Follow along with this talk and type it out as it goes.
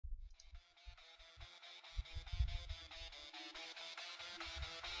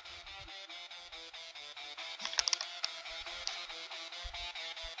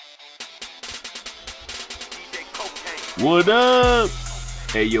What up?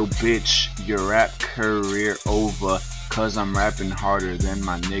 Hey yo bitch, your rap career over, cause I'm rapping harder than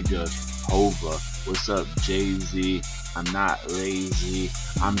my nigga Hova. What's up JayZ? I'm not lazy,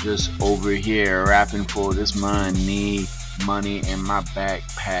 I'm just over here rapping for this money in my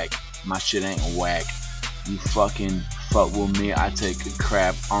backpack. My shit ain't whack. You fucking fuck with me, I take a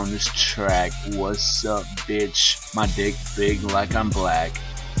crap on this track. What's up bitch? My dick big like I'm black,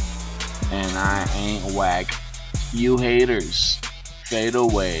 and I ain't whack. You haters, fade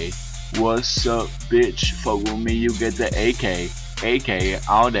away. What's up bitch? Fuck with me, you get the AK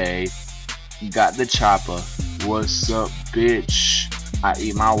all day. Got the chopper. What's up bitch? I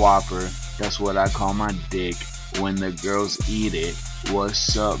eat my Whopper, that's what I call my dick when the girls eat it.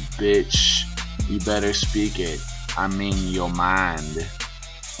 What's up bitch? You better speak it, I mean your mind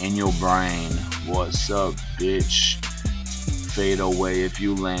and your brain. What's up bitch? Fade away if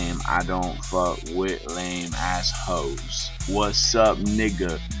you lame, I don't fuck with lame ass hoes. What's up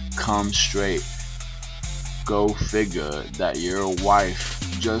nigga? Come straight. Go figure that your wife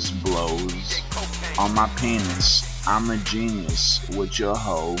just blows on my penis. I'm a genius with your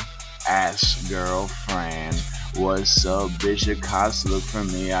hoe ass girlfriend. What's up bitch? Your cops look for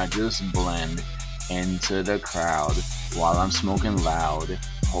me, I just blend into the crowd while I'm smoking loud.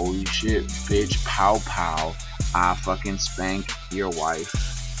 Holy shit bitch, pow pow. I fucking spank your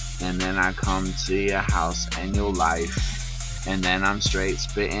wife, and then I come to your house and your life, and then I'm straight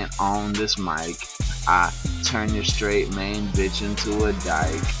spitting on this mic. I turn your straight main bitch into a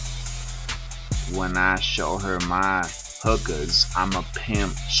dyke. When I show her my hookers, I'm a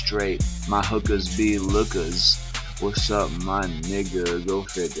pimp straight. My hookers be lookers. What's up my nigga? Go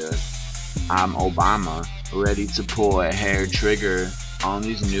figure. I'm Obama, ready to pull a hair trigger on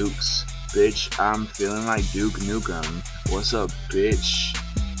these nukes. Bitch, I'm feeling like Duke Nukem. What's up, bitch?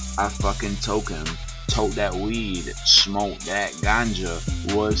 I fucking toke him. Tote that weed. Smoke that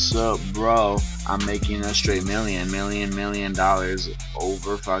ganja. What's up, bro? I'm making a straight million dollars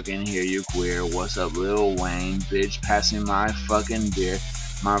over fucking here, you queer. What's up, Lil Wayne? Bitch, passing my fucking beer.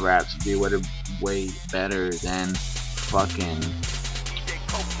 My raps be way better than fucking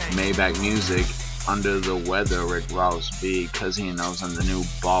Maybach music. Under the weather, Rick Ross B, cause he knows I'm the new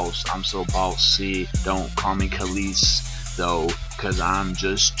boss. I'm so bossy, don't call me Khalees though, cause I'm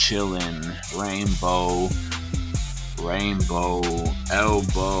just chillin'. Rainbow,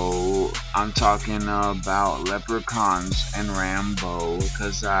 elbow. I'm talking about leprechauns and Rambo,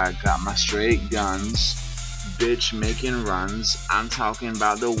 cause I got my straight guns. Bitch making runs. I'm talking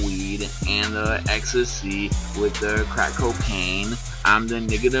about the weed and the ecstasy with the crack cocaine. I'm the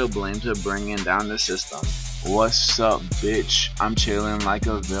nigga to blame to bringing down the system. What's up bitch? I'm chillin' like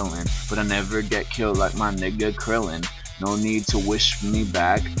a villain, but I never get killed like my nigga Krillin. No need to wish me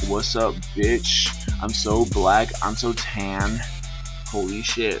back. What's up bitch? I'm so black, I'm so tan. Holy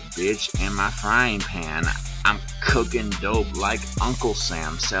shit bitch, in my frying pan I'm cooking dope like Uncle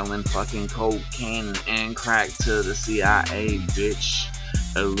Sam, selling fucking cocaine and crack to the CIA, bitch.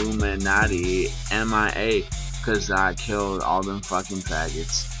 Illuminati, MIA, cause I killed all them fucking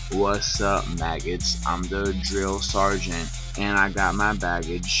faggots. What's up maggots? I'm the drill sergeant and I got my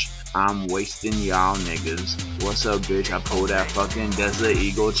baggage. I'm wasting y'all niggas. What's up bitch? I pulled that fucking Desert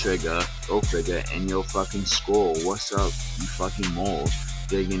Eagle trigger. Go figure in your fucking skull. What's up you fucking mole?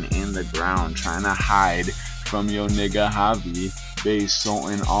 Digging in the ground trying to hide from your nigga Javi. Base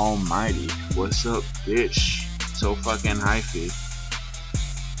Sultan Almighty. What's up bitch? So fucking hyphy.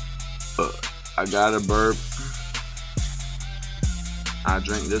 I got a burp. I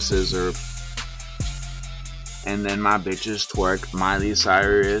drink the scissor. And then my bitches twerk. Miley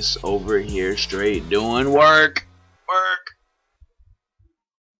Cyrus over here straight doing work.